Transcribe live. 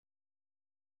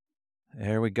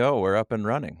There we go. We're up and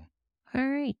running. All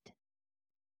right.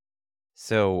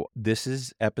 So this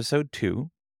is episode 2,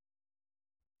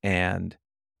 and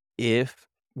if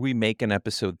we make an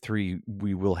episode 3,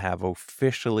 we will have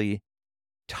officially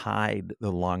tied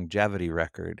the longevity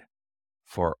record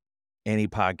for any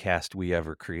podcast we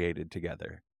ever created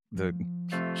together. The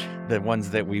the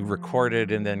ones that we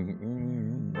recorded and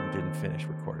then didn't finish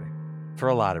recording for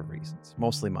a lot of reasons,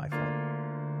 mostly my fault.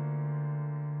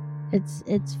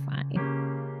 It's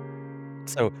fine.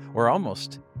 So we're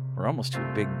almost to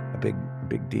a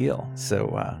big deal.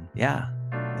 So yeah,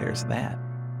 there's that.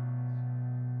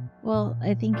 Well,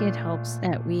 I think it helps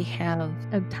that we have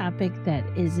a topic that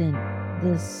isn't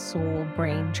the sole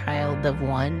brainchild of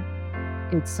one.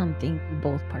 It's something we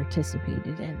both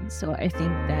participated in. So I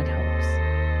think that helps.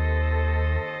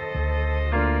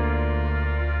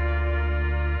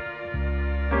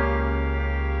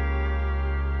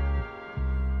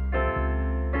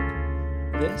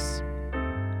 This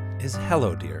is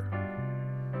Hello Dear,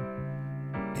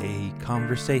 a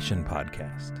conversation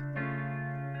podcast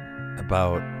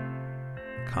about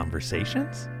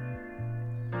conversations.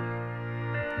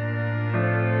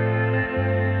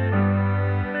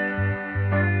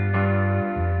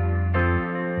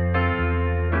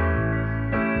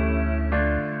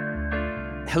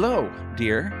 Hello,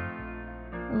 dear.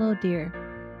 Hello, dear.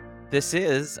 This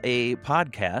is a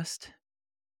podcast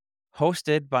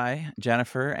hosted by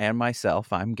Jennifer and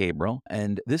myself. I'm Gabriel,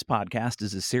 and this podcast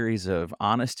is a series of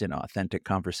honest and authentic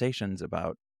conversations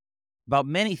about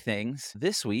many things.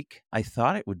 This week, I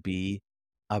thought it would be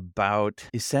about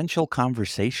essential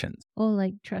conversations. Oh,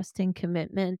 like trust and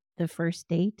commitment, the first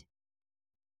date.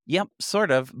 Yep,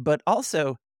 sort of, but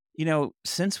also,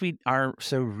 since we are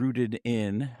so rooted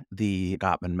in the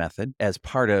Gottman method as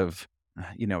part of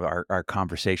our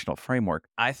conversational framework,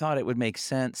 I thought it would make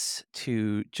sense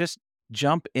to just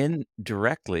jump in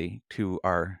directly to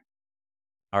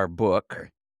our book,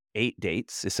 8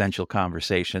 Dates, Essential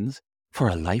Conversations for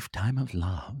a Lifetime of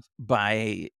Love,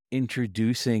 by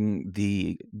introducing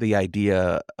the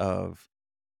idea of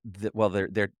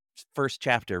their first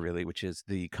chapter, really, which is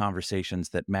the Conversations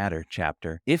That Matter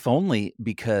chapter, if only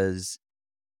because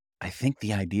I think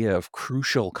the idea of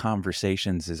crucial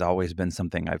conversations has always been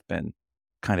something I've been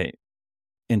kind of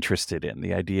interested in.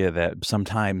 The idea that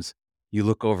sometimes you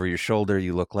look over your shoulder,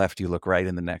 you look left, you look right,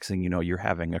 and the next thing you know, you're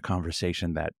having a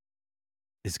conversation that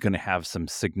is going to have some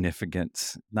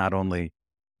significance, not only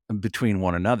between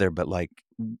one another, but like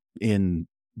in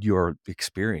your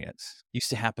experience. Used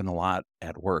to happen a lot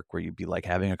at work where you'd be like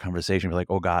having a conversation, be like,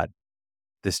 oh God,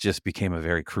 this just became a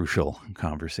very crucial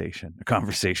conversation, a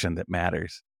conversation that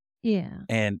matters. Yeah.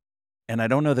 And I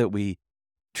don't know that we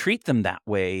treat them that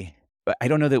way. But I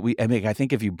don't know that I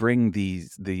think if you bring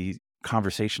the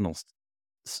conversational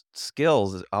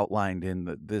skills outlined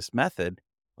in this method,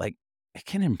 like, it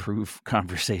can improve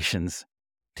conversations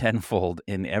tenfold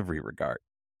in every regard.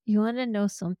 You want to know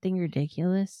something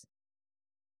ridiculous?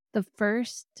 The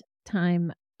first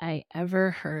time I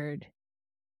ever heard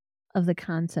of the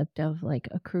concept of like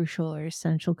a crucial or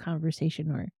essential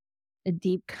conversation or a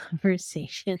deep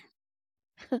conversation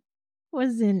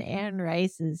was in Anne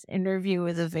Rice's Interview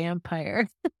with a Vampire.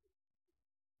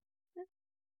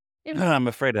 It was I'm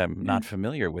afraid I'm not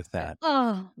familiar with that.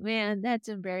 oh, man, that's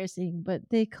embarrassing, but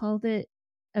they called it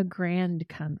a grand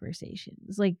conversation.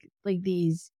 It's like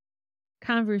these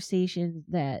conversations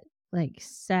that, like,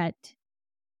 set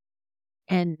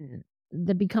and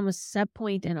that become a set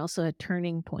point and also a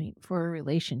turning point for a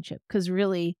relationship. Because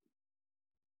really,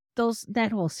 those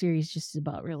that whole series just is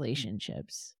about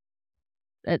relationships.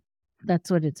 That that's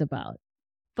what it's about.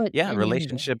 But Yeah, in any event,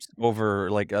 relationships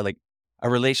over like a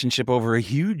relationship over a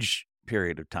huge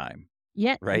period of time,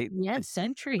 yeah, right? yeah,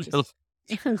 centuries,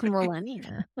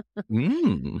 millennia.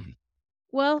 Mm.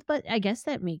 Well, but I guess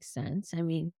that makes sense. I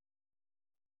mean,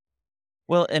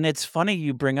 Well, and it's funny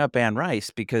you bring up Anne Rice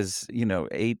because,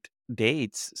 8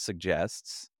 Dates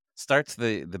starts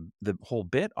the whole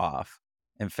bit off,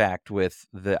 in fact, with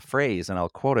the phrase, and I'll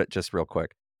quote it just real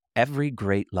quick. Every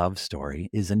great love story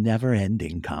is a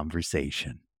never-ending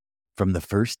conversation. From the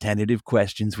first tentative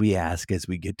questions we ask as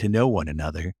we get to know one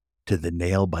another, to the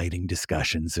nail-biting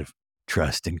discussions of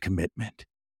trust and commitment,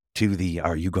 to the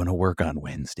 "Are you gonna work on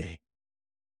Wednesday?"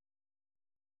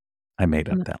 I made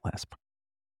up am that last part.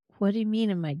 what do you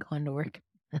mean am I going to work?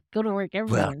 I go to work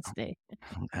every Well, Wednesday.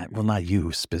 well, not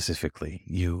you specifically.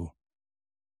 You,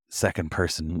 second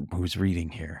person who's reading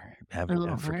here.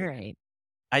 Oh, Forget. alright.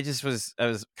 I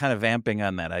was kind of vamping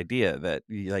on that idea that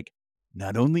like,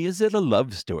 not only is it a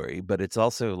love story, but it's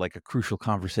also like a crucial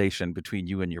conversation between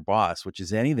you and your boss, which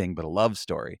is anything but a love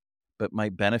story, but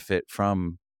might benefit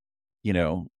from you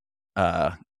know,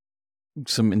 uh,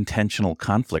 some intentional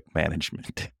conflict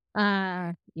management.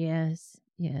 Ah, yes,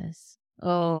 yes.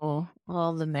 Oh,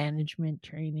 all the management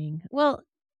training. Well,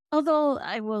 although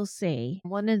I will say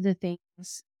one of the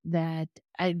things that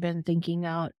I've been thinking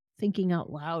out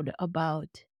loud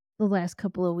about the last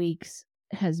couple of weeks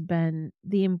has been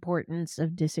the importance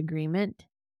of disagreement.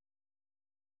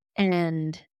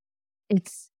 And it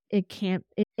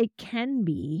can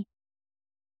be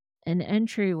an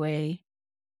entryway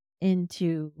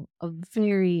into a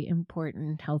very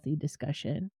important healthy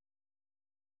discussion,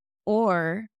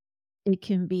 or it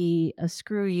can be a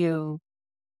screw you,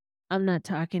 I'm not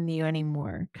talking to you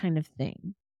anymore kind of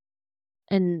thing.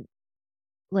 And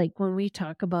like when we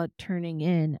talk about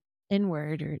turning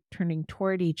inward or turning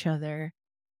toward each other,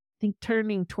 I think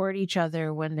turning toward each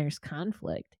other when there's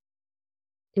conflict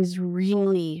is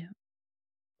really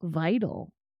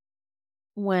vital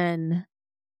when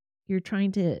you're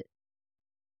trying to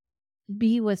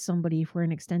be with somebody for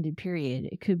an extended period.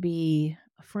 It could be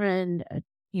a friend,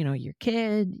 your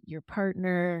kid, your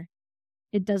partner.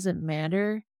 It doesn't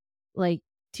matter. Like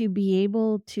to be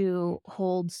able to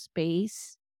hold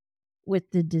space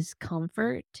with the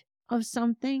discomfort of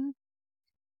something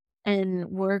and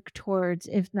work towards,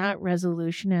 if not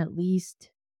resolution, at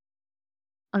least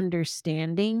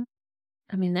understanding.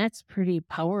 I mean, that's pretty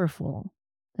powerful.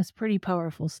 That's pretty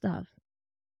powerful stuff.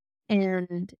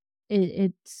 And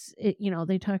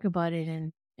they talk about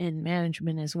it in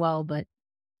management as well, but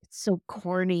it's so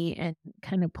corny and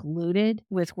kind of polluted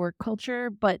with work culture,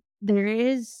 but there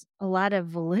is a lot of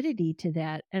validity to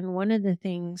that. And one of the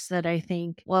things that I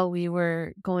think while we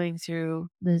were going through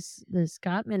this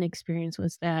Gottman experience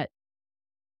was that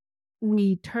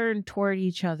we turned toward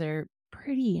each other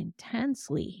pretty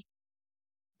intensely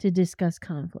to discuss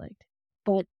conflict.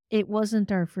 But it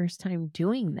wasn't our first time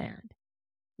doing that.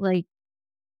 Like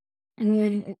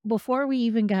before we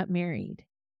even got married,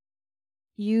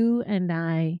 you and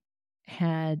I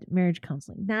had marriage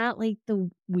counseling, not like the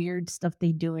weird stuff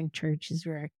they do in churches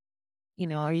where,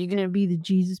 are you going to be the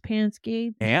Jesus pants,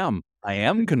 Gabe? I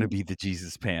am gonna be the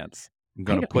Jesus pants. I'm I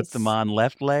gonna know put them it's, on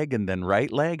left leg and then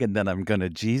right leg, and then I'm gonna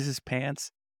Jesus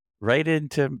pants right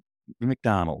into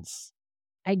McDonald's.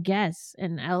 I guess,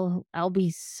 and I'll be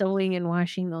sewing and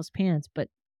washing those pants, but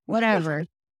whatever.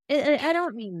 I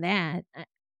don't mean that.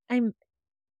 I'm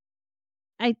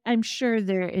I'm sure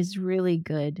there is really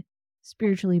good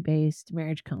spiritually based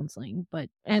marriage counseling, but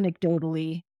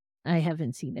anecdotally, I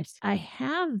haven't seen it. I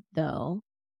have though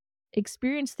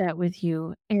experienced that with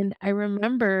you. And I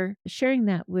remember sharing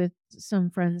that with some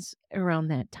friends around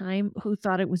that time who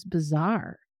thought it was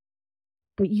bizarre.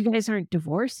 But you guys aren't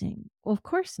divorcing. Well, of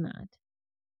course not.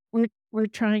 We're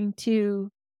trying to,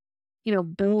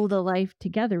 build a life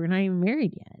together. We're not even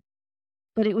married yet.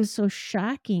 But it was so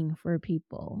shocking for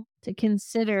people to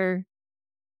consider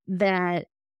that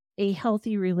a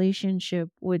healthy relationship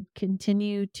would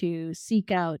continue to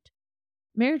seek out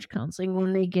marriage counseling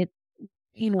when they get,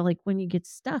 like when you get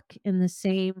stuck in the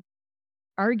same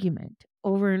argument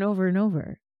over and over and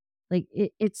over. Like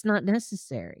it's not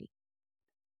necessary.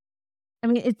 I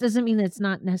mean, it doesn't mean that it's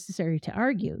not necessary to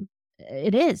argue.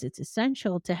 It is. It's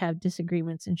essential to have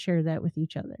disagreements and share that with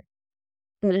each other.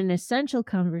 But an essential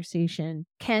conversation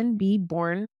can be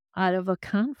born out of a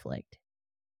conflict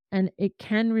and it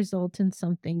can result in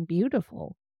something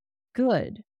beautiful,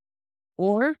 good,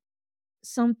 or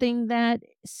something that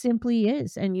simply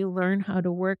is. And you learn how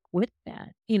to work with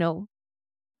that.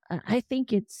 I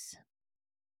think it's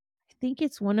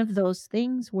one of those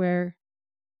things where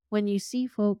when you see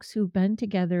folks who've been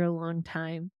together a long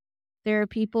time, there are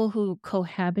people who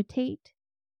cohabitate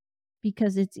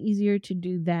because it's easier to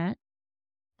do that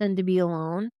than to be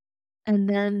alone. And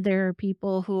then there are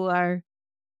people who are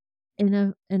in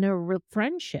a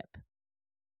friendship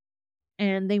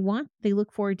and they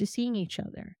look forward to seeing each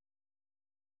other.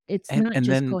 It's not And just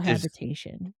then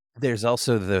cohabitation. there's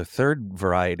also the third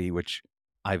variety, which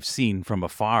I've seen from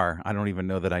afar. I don't even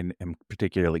know that am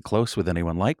particularly close with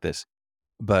anyone like this,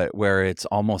 but where it's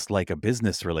almost like a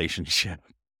business relationship.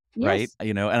 Right?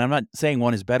 Yes. And I'm not saying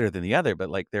one is better than the other, but,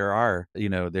 like, there are,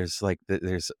 there's, like,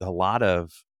 there's a lot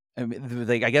of I mean,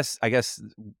 like, I guess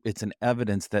it's an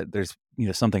evidence that there's,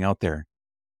 something out there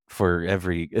for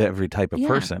every type of Yeah,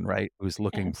 person, right, who's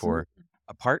looking for absolutely.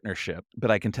 a partnership.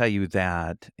 But I can tell you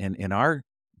that in our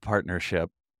partnership,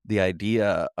 the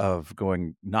idea of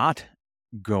not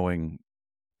going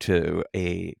to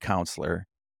a counselor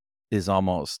is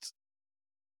almost,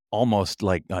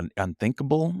 like,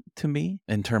 unthinkable to me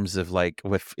in terms of, like,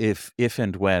 if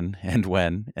and when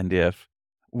and if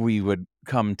we would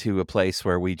come to a place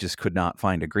where we just could not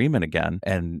find agreement again,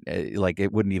 and, like,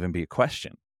 it wouldn't even be a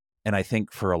question. And I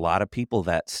think for a lot of people,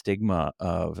 that stigma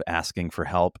of asking for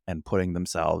help and putting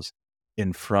themselves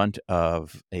in front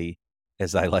of a,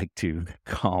 as I like to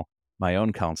call my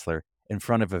own counselor, in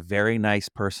front of a very nice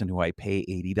person who I pay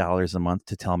 $80 a month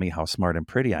to tell me how smart and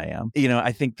pretty I am.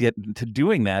 I think that to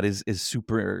doing that is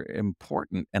super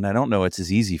important, and I don't know it's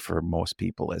as easy for most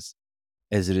people as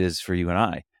it is for you and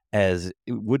I, as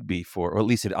it would be for, or at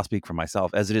least I'll speak for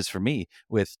myself, as it is for me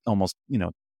with almost,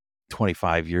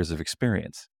 25 years of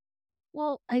experience.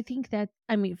 Well, I think that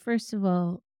I mean, first of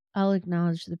all, I'll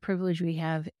acknowledge the privilege we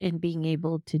have in being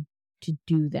able to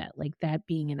do that, like that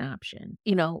being an option.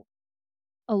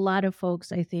 A lot of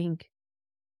folks I think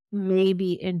may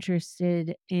be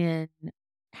interested in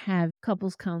have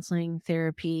couples counseling,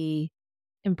 therapy,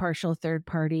 impartial third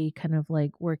party kind of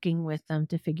like working with them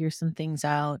to figure some things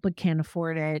out, but can't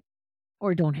afford it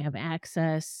or don't have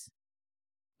access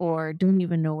or don't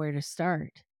even know where to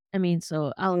start. I mean,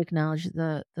 so I'll acknowledge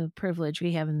the privilege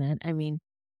we have in that. I mean,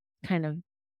 kind of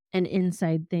an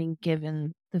inside thing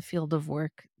given the field of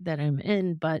work that I'm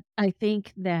in, but I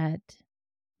think that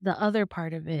the other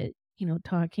part of it,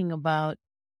 talking about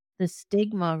the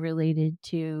stigma related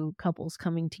to couples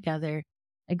coming together,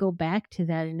 I go back to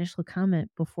that initial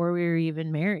comment before we were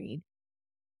even married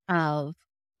of,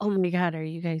 "Oh my god, are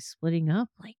you guys splitting up?"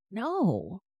 Like,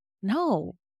 "No.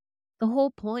 No. The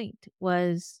whole point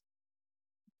was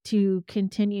to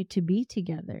continue to be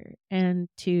together and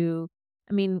to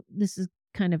I mean, this is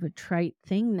kind of a trite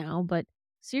thing now, but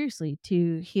seriously,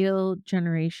 to heal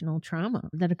generational trauma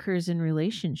that occurs in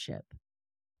relationship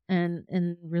and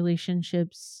in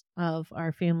relationships of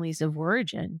our families of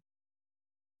origin.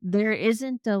 There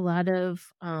isn't a lot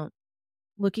of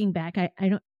looking back,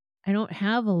 I don't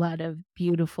have a lot of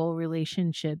beautiful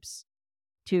relationships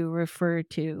to refer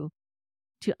to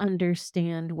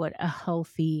understand what a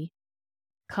healthy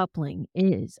coupling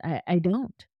is. I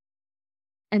don't.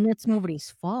 And that's nobody's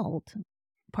fault.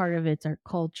 Part of it's our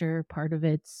culture, part of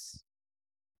it's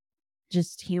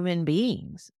just human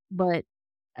beings. But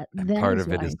And that is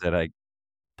why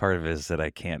part of it is that I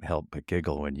can't help but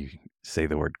giggle when you say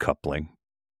the word coupling.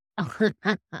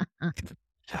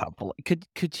 Couple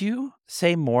could you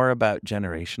say more about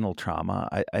generational trauma?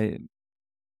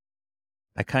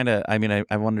 I kinda I mean,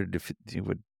 I wondered if you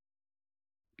would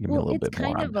give me a well, little it's bit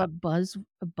more kind on of that.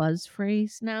 a buzz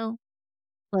phrase now.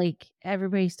 Like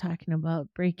everybody's talking about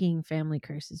breaking family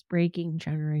curses, breaking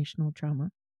generational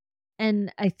trauma.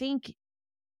 And I think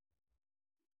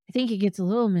it gets a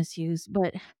little misused,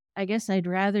 but I guess I'd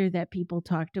rather that people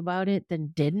talked about it than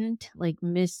didn't, like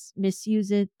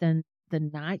misuse it than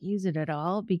not use it at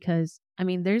all because I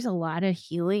mean there's a lot of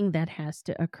healing that has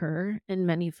to occur in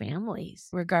many families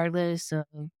regardless of,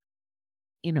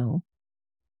 you know,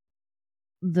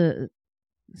 the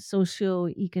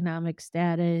socioeconomic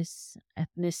status,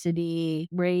 ethnicity,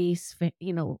 race,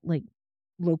 like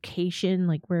location,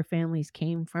 like where families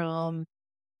came from.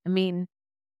 I mean,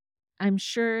 I'm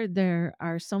sure there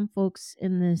are some folks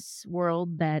in this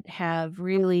world that have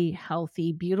really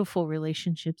healthy, beautiful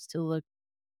relationships to look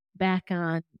back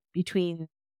on between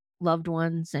loved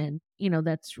ones and,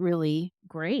 that's really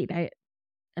great. I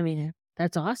mean,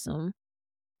 that's awesome.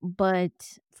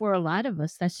 But for a lot of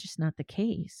us that's just not the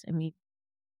case. I mean,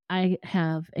 I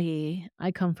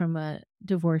come from a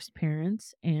divorced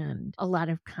parents and a lot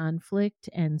of conflict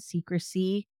and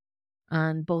secrecy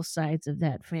on both sides of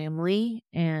that family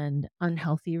and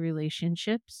unhealthy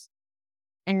relationships.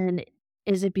 And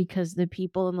is it because the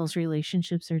people in those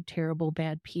relationships are terrible,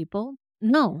 bad people?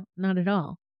 No, not at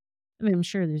all. I mean, I'm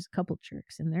sure there's a couple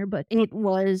jerks in there, but it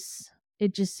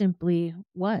just simply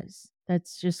was.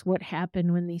 That's just what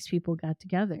happened when these people got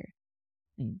together.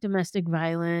 I mean, domestic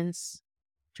violence,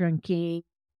 drinking,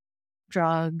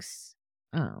 drugs,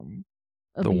 um,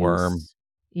 The worm, abuse.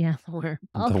 Yeah, or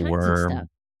all the kinds of stuff. worm.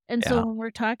 And so Yeah, when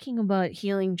we're talking about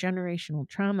healing generational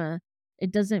trauma,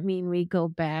 it doesn't mean we go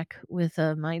back with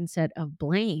a mindset of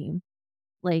blame.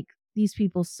 Like these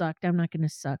people sucked. I'm not going to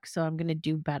suck. So I'm going to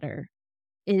do better.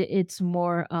 It's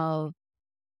more of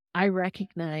I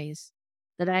recognize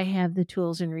that I have the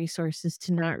tools and resources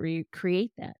to not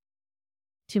recreate that,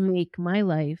 to make my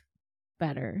life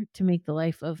better, to make the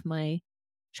life of my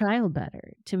child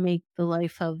better, to make the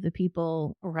life of the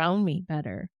people around me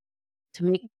better, to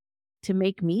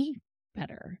make me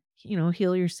better.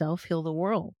 Heal yourself, heal the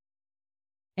world.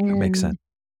 that makes sense.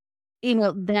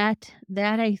 And that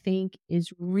I think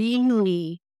is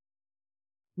really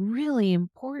really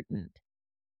important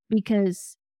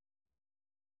because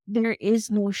there is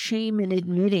no shame in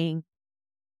admitting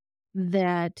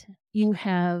that you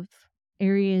have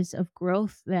areas of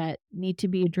growth that need to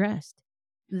be addressed.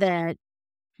 That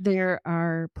there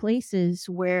are places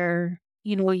where,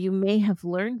 you may have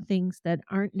learned things that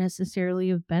aren't necessarily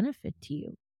of benefit to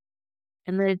you,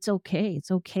 and that it's okay.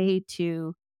 It's okay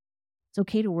to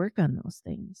work on those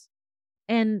things.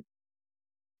 And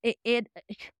it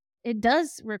it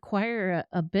does require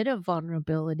a bit of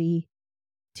vulnerability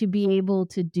to be able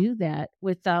to do that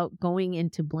without going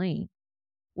into blame.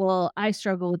 Well, I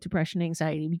struggle with depression,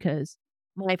 anxiety because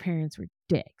my parents were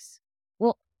dicks.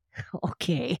 Well,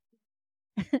 okay.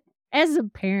 As a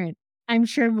parent, I'm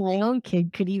sure my own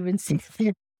kid could even say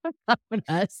that about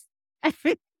us. I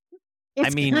think I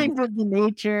it's mean, kind of the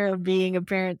nature of being a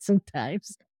parent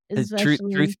sometimes, truth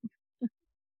truth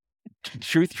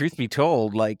especially. truth be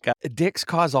told, like, dicks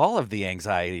cause all of the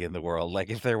anxiety in the world. Like,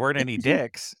 if there weren't any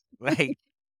dicks, like,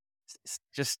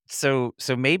 just so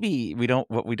maybe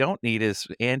what we don't need is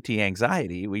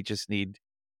anti-anxiety. We just need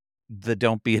the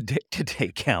 "Don't be a dick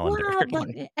today" calendar. Well,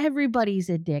 but Like, everybody's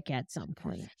a dick at some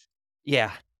point.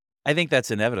 yeah, I think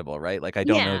that's inevitable, right? Like, I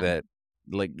don't know Yeah. that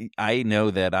like, I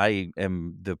know that I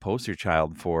am the poster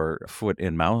child for foot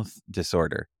and mouth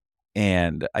disorder,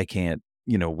 and I can't,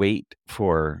 wait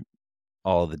for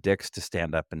all the dicks to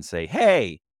stand up and say,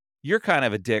 "Hey, you're kind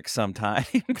of a dick sometimes."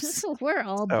 We're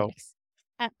all So, dicks.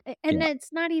 And yeah,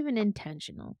 it's not even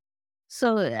intentional.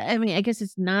 So, I mean, I guess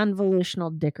it's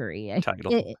non-volitional dickery.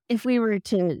 title. If we were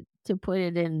to put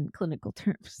it in clinical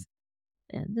terms,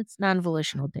 that's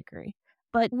non-volitional dickery.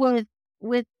 But with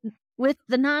with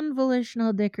the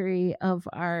non-volitional dickery of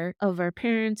our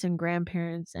parents and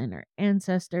grandparents and our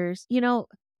ancestors,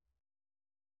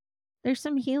 there's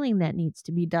some healing that needs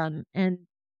to be done, and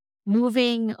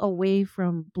moving away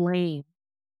from blame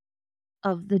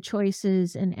of the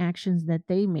choices and actions that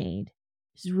they made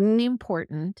is really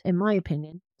important, in my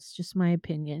opinion. It's just my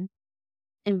opinion.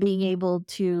 And being able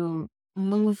to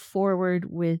move forward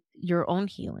with your own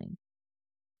healing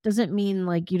doesn't mean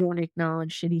like you don't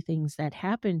acknowledge shitty things that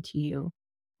happen to you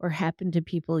or happen to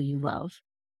people you love.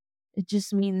 It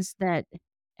just means that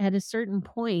at a certain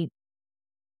point,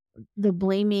 the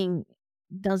blaming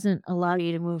doesn't allow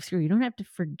you to move through. You don't have to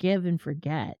forgive and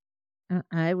forget.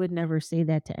 I would never say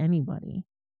that to anybody.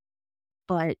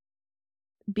 But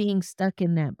being stuck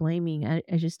in that blaming, I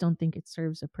just don't think it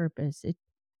serves a purpose. If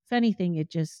anything, it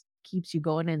just keeps you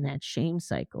going in that shame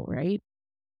cycle, right?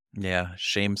 Yeah,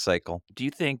 shame cycle. Do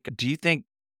you think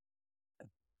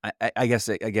I guess,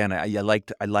 again, I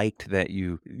liked that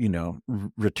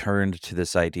returned to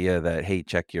this idea that, "Hey,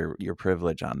 check your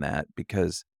privilege on that,"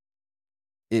 because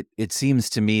it seems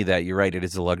to me that you're right, it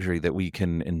is a luxury that we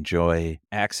can enjoy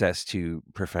access to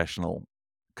professional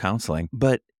counseling,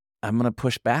 but I'm gonna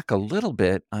push back a little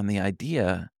bit on the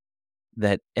idea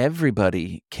that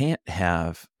everybody can't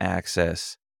have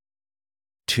access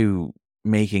to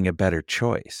making a better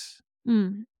choice.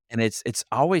 Mm. And it's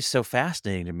always so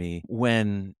fascinating to me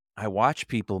when I watch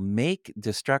people make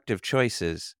destructive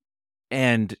choices,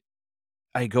 and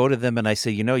I go to them and I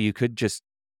say, you could just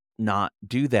not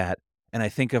do that." And I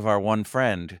think of our one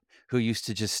friend who used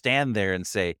to just stand there and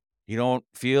say, "You don't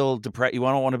feel depressed, you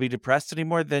don't wanna be depressed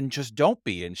anymore? Then just don't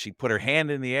be." And she'd put her hand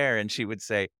in the air and she would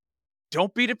say,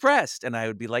 "Don't be depressed." And I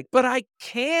would be like, "But I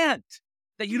can't.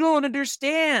 That you don't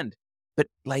understand." But,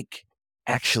 like,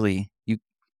 actually, you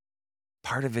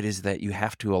part of it is that you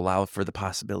have to allow for the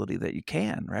possibility that you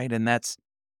can, right? And that's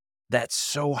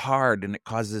so hard, and it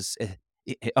causes,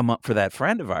 for that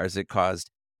friend of ours, it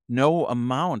caused no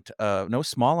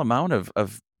small amount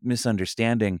of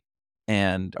misunderstanding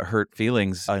and hurt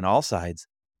feelings on all sides.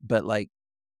 But, like,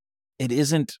 it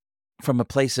isn't from a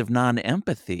place of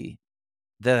non-empathy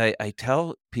that I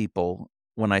tell people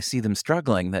when I see them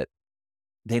struggling that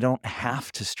they don't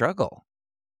have to struggle.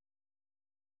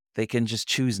 They can just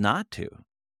choose not to.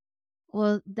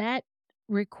 Well, that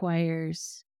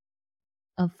requires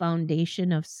a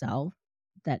foundation of self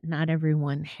that not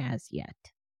everyone has yet.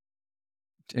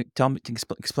 Tell me,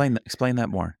 explain that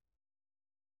more.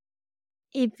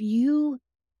 If you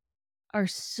are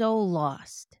so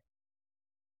lost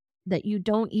that you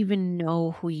don't even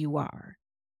know who you are,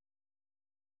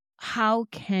 how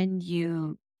can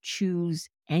you choose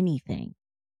anything?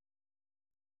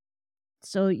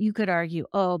 So you could argue,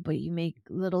 oh, but you make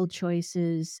little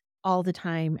choices all the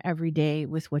time, every day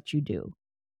with what you do.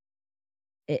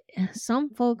 Some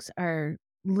folks are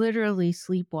literally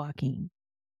sleepwalking.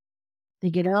 They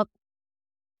get up,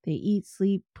 they eat,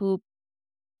 sleep, poop,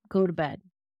 go to bed.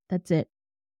 That's it.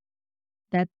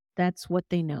 That that's what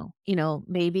they know.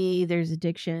 Maybe there's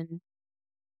addiction,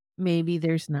 maybe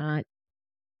there's not.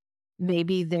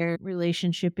 Maybe there are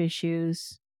relationship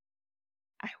issues.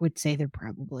 I would say there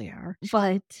probably are.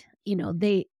 But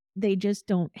they just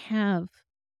don't have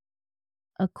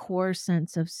a core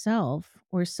sense of self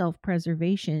or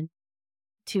self-preservation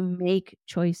to make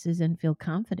choices and feel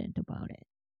confident about it.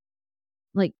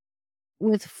 Like,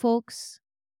 with folks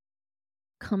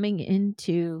coming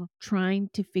into trying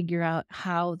to figure out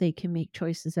how they can make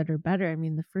choices that are better, I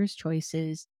mean, the first choice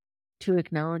is to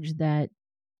acknowledge that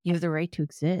you have the right to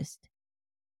exist,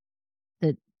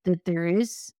 that there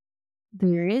is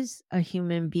a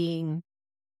human being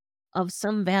of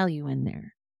some value in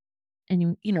there.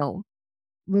 And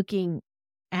looking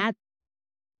at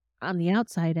on the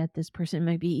outside at this person, it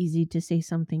might be easy to say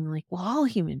something like, well, all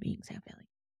human beings have value.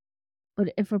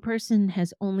 But if a person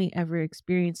has only ever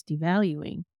experienced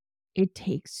devaluing, it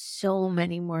takes so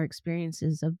many more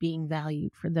experiences of being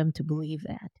valued for them to believe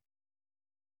that.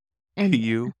 Do And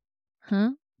you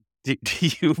huh? do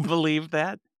you believe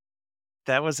that?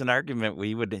 That was an argument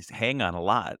we would hang on a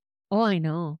lot. Oh, I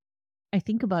know. I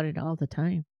think about it all the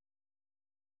time.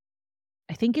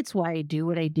 I think it's why I do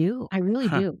what I do. I really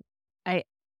Huh. do. I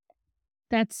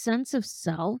That sense of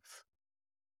self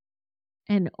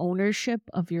and ownership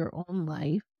of your own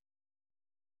life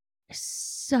is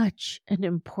such an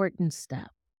important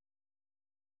step,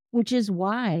 which is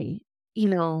why, you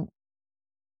know,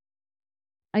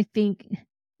 I think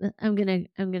I'm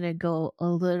gonna go a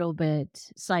little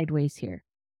bit sideways here.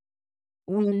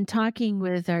 When talking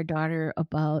with our daughter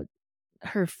about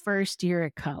her first year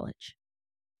at college,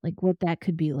 like what that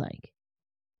could be like,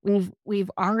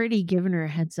 we've already given her a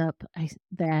heads up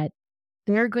that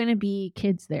there are going to be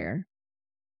kids there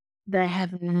that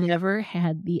have never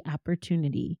had the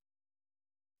opportunity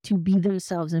to be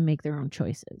themselves and make their own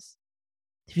choices.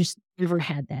 They just never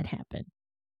had that happen,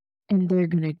 and they're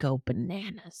going to go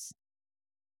bananas.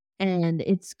 And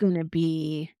it's going to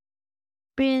be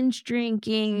binge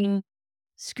drinking,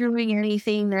 screwing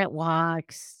anything that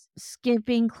walks,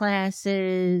 skipping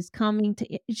classes,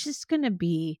 it's just going to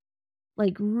be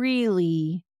like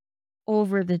really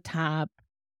over the top.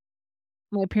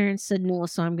 My parents said no,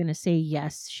 so I'm going to say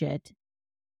yes shit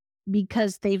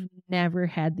because they've never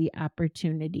had the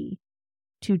opportunity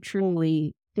to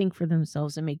truly think for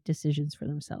themselves and make decisions for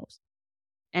themselves.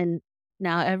 And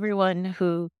now everyone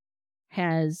who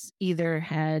has either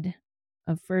had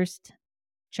a first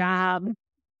job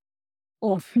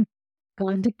or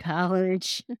gone to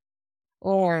college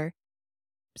or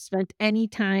spent any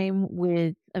time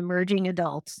with emerging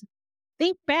adults,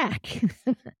 think back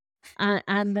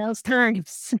on those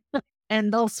times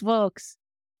and those folks,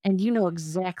 and you know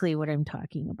exactly what I'm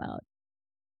talking about.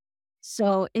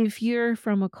 So if you're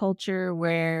from a culture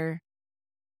where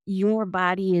your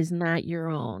body is not your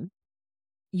own,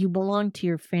 you belong to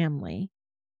your family,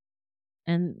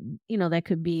 and that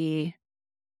could be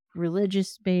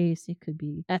religious based, it could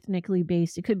be ethnically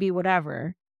based, it could be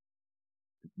whatever.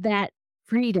 That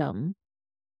freedom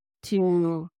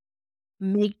to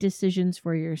make decisions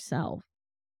for yourself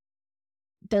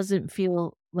doesn't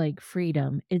feel like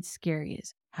freedom. It's scary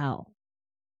as hell.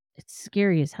 It's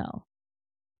scary as hell.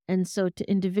 And so to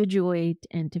individuate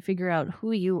and to figure out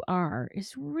who you are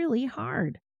is really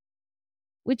hard,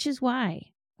 which is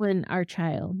why when our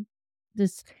child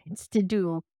decides to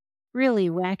do really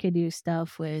wackadoo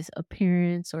stuff with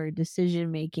appearance or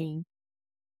decision making,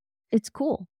 it's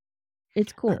cool.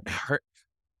 It's cool. Her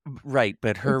Right,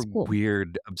 but her It's cool.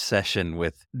 weird obsession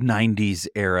with '90s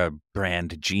era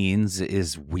brand jeans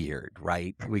is weird,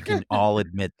 right? We can all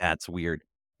admit that's weird.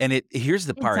 And here's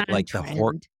the It's part, on like,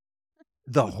 trend.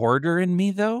 the hoarder in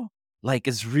me, though, like,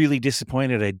 is really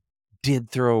disappointed I did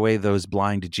throw away those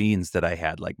blind jeans that I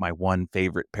had, like, my one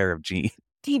favorite pair of jeans.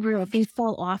 Gabriel, they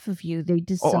fell off of you. They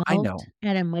Oh, I dissolved know.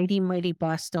 at a Mighty Mighty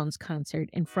Boss Stones concert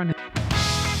in front of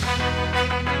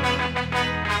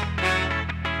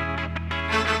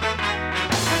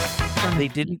They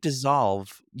you. didn't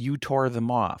dissolve, you tore them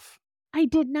off. I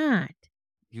did not.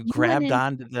 You You went grabbed in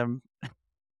onto them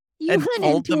you and went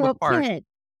pulled them into a apart. pit.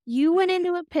 You went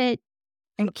into a pit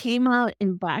and came out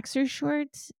in boxer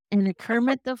shorts and a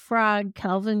Kermit the Frog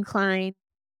Calvin Klein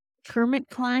Kermit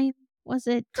Klein, was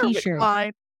it, Kermit T-shirt.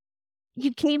 Klein.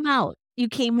 You came out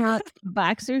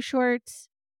boxer shorts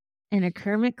and a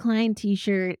Kermit Klein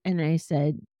T-shirt, and I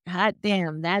said, "Hot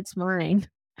damn, that's mine."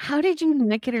 How did you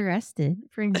not get arrested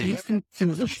for indecent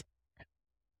shoes?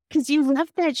 Because you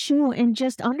left that shoe in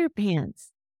just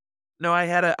underpants. No, I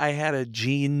had a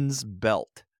jeans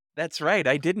belt. That's right,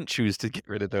 I didn't choose to get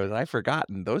rid of those, I've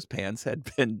forgotten those pants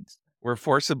were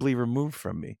forcibly removed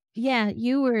from me. Yeah,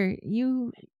 you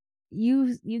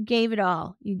gave it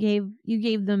all. You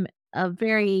gave them a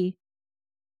very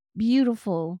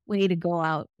beautiful way to go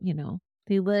out.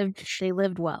 They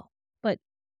lived well. But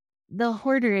the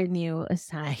hoarder in you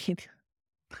aside,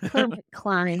 Kermit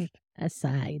Klein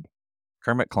aside.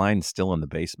 Kermit Klein's still in the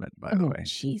basement, by the Oh, way.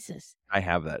 Jesus. I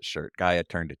have that shirt. Gaia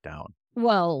turned it down when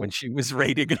Well, she was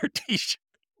rating her T-shirt.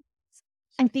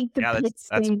 I think the Yeah, pit that's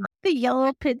stain the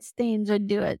yellow pit stains would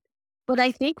do it. But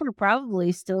I think we're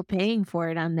probably still paying for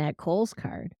it on that Kohl's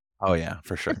card. oh, yeah,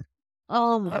 for sure.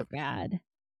 Oh my god.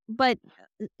 But,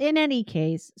 in any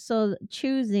case, so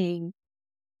choosing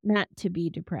not to be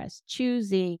depressed,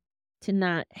 choosing to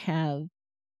not have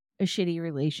a shitty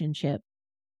relationship,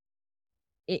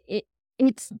 it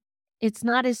it's it's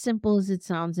not as simple as it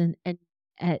sounds, and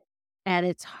at at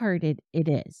its heart, it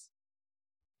is.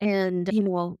 And,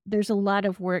 there's a lot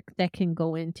of work that can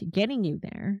go into getting you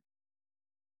there,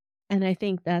 and I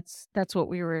think that's what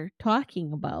we were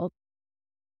talking about.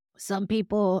 Some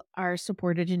people are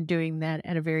supported in doing that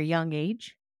at a very young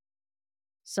age.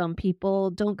 Some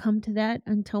people don't come to that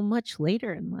until much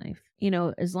later in life.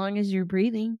 As long as you're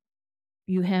breathing,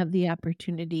 you have the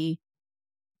opportunity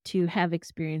to have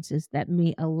experiences that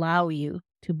may allow you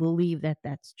to believe that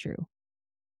that's true.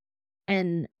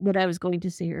 And what I was going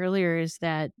to say earlier is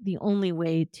that the only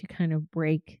way to kind of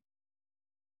break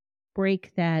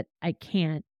that I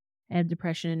can't, I have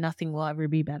depression and nothing will ever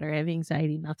be better. I have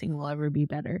anxiety, nothing will ever be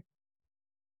better,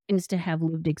 is to have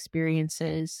lived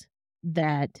experiences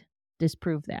that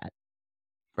disprove that.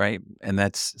 Right? And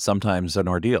that's sometimes an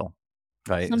ordeal,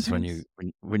 right? It's when you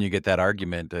Sometimes. when you get that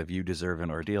argument of you deserve an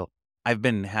ordeal. I've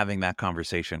been having that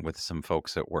conversation with some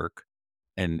folks at work,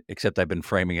 and except I've been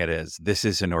framing it as this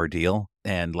is an ordeal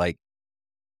and like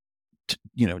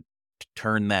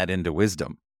turn that into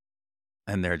wisdom.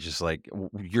 And they're just like,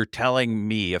 You're telling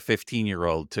me, a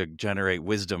 15-year-old, to generate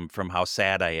wisdom from how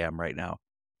sad I am right now."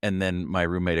 And then my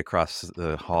roommate across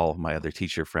the hall, my other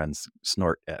teacher friends,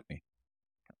 snort at me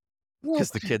Well, because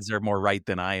the kids are more right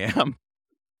than I am.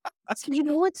 so you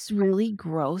know what's really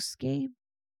gross, Gabe?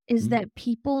 Is Mm. that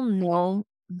people know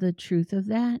the truth of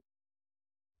that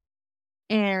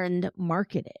and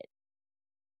market it.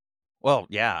 Well,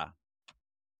 yeah.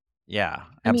 Yeah,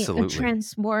 I mean, a absolutely.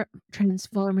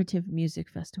 transformative music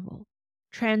festival,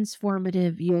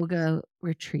 transformative yoga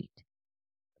retreat,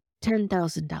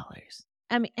 $10,000.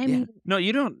 I mean, Yeah. No,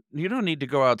 you don't need to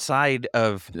go outside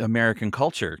of American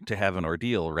culture to have an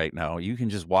ordeal right now. You can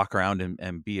just walk around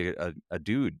and be a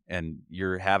dude, and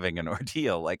you're having an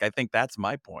ordeal. Like, I think that's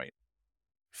my point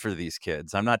for these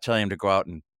kids. I'm not telling them to go out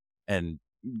and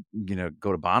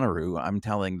go to Bonnaroo. I'm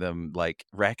telling them, like,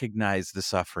 recognize the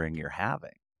suffering you're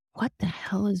having. what the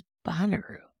hell is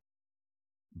Bonnaroo?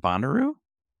 Bonnaroo?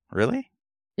 Really?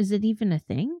 Is it even a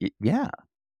thing? Yeah.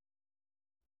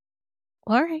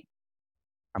 Alright.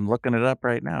 I'm looking it up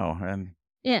right now, and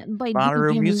Yeah, by dude,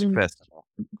 Bonnaroo you Music mean Festival.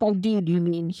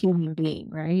 human being,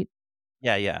 right?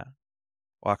 Yeah, yeah.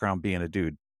 Walk around being a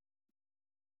dude.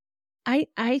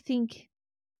 I think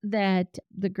that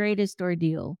the greatest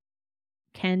ordeal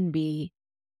can be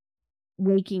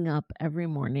waking up every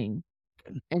morning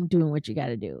and doing what you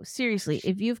gotta do. Seriously,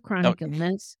 if you have Oh, chronic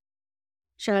illness,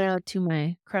 shout out to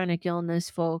my chronic illness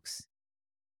folks.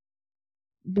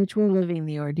 Bitch, we're living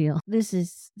the ordeal. This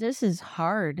is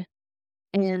hard.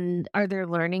 And are there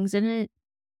learnings in it?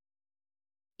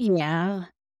 Yeah.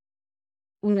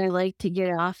 Would I like to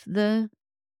get off the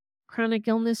chronic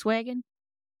illness wagon?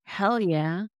 Hell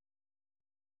yeah.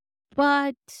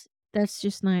 But that's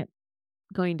just not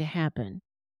going to happen.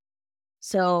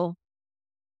 So,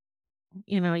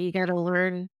 you gotta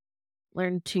learn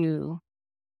to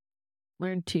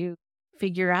learn to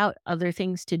figure out other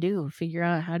things to do, figure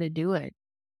out how to do it.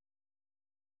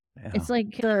 yeah. It's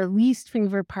like the least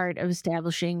favorite part of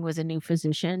establishing with a new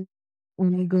physician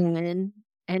when you go in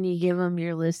and you give them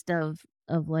your list of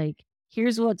like,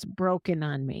 here's what's broken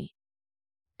on me.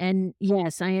 And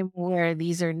yes, I am aware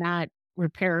these are not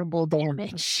repairable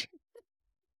damage.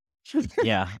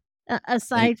 Yeah.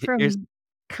 Aside Here's from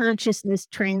consciousness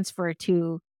transfer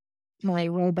to my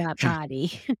robot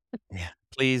body. Yeah.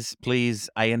 Please,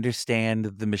 I understand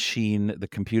the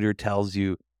computer tells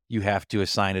you you have to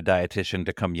assign a dietitian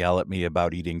to come yell at me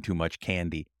about eating too much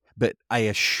candy, but I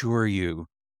assure you,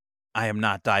 I am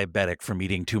not diabetic from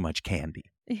eating too much candy.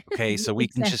 Okay? So we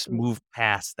can just Exactly. move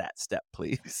past that step,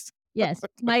 please. Yes,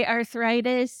 my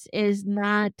arthritis is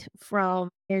not from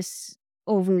this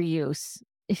overuse.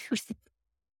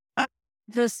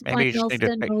 The Maybe you just spinal need to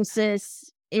take stenosis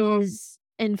is,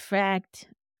 in fact,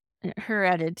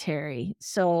 hereditary.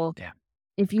 So, yeah.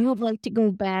 if you would like to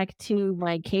go back to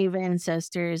my cave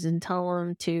ancestors and tell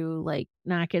them to, like,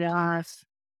 knock it off,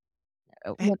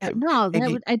 Eh, what the no, that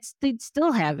maybe they'd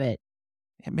still have it.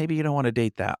 maybe you don't wanna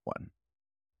date that one.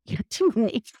 Yeah, too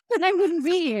late, then I wouldn't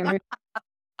be here.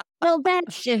 Well,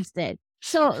 that shifts it.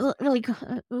 So,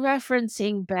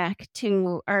 referencing back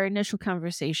to our initial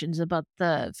conversations about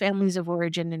the families of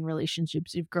origin and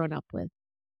relationships you've grown up with,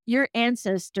 your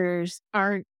ancestors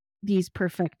aren't these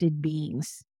perfected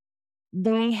beings.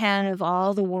 They have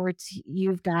all the warts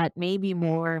you've got, maybe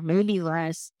more, maybe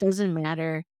less, doesn't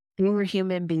matter. They were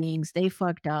human beings. They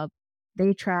fucked up.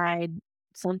 They tried.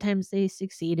 Sometimes they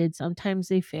succeeded. Sometimes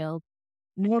they failed.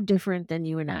 No different than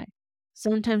you and I.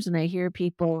 Sometimes when I hear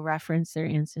people reference their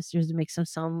ancestors, it makes them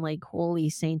sound like holy,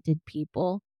 sainted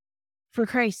people. For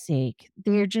Christ's sake,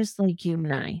 they're just like you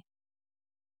and I.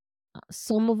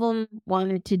 Some of them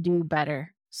wanted to do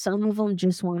better. Some of them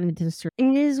just wanted to serve.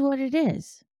 It is what it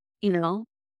is, you know?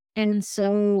 And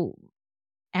so,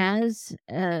 as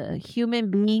a human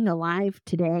being alive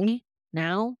today,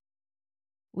 now,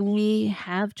 we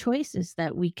have choices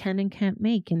that we can and can't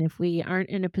make. And if we aren't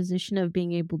in a position of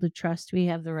being able to trust we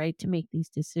have the right to make these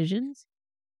decisions,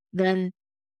 then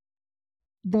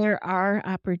there are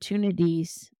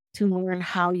opportunities to learn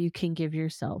how you can give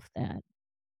yourself that.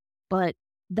 But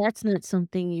that's not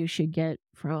something you should get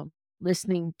from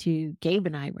listening to Gabe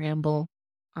and I ramble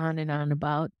on and on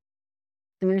about.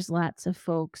 There's lots of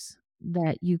folks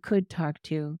that you could talk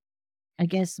to. I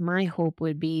guess my hope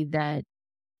would be that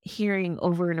hearing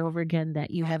over and over again that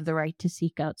you have the right to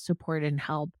seek out support and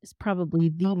help is probably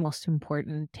the most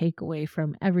important takeaway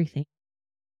from everything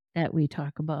that we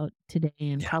talk about today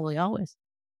and Yeah. probably always.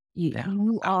 You, Yeah.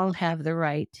 you all have the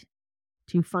right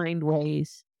to find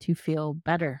ways to feel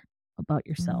better about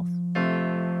yourself.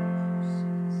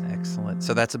 Excellent.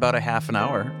 So that's about a half an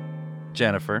hour,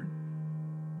 Jennifer.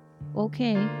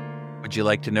 Okay, Would you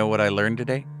like to know what I learned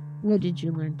today? what did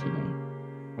you learn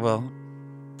today? Well,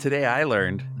 today I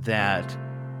learned that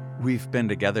we've been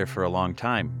together for a long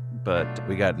time, but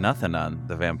we got nothing on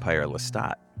the vampire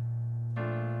Lestat.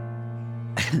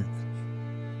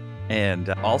 And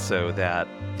also that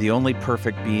the only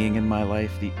perfect being in my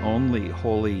life, the only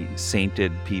holy,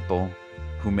 sainted people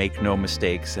who make no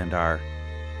mistakes and are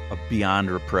beyond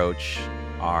reproach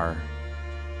are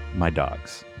my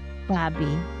dogs.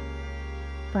 Bobby.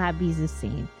 Bobby's a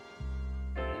saint.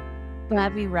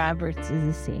 Bobby Roberts is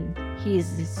a saint. He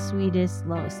is the sweetest,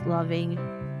 most loving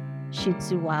Shih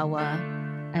Tzu Wawa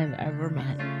I've ever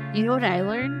met. You know what I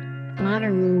learned?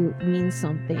 Bonnaroo means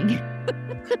something.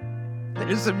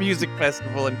 There's a music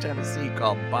festival in Tennessee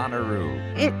called Bonnaroo.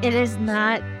 It is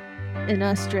not an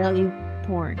Australian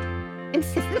porn.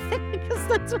 It's because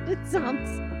that's what it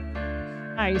sounds like.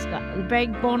 I just got the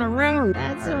big Bonnaroo.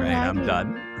 That's All what right, I I'm mean.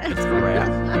 done. It's a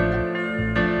wrap.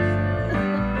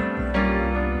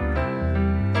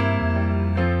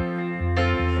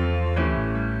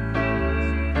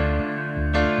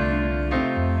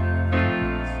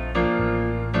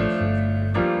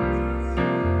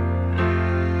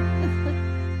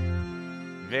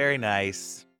 Very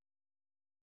nice.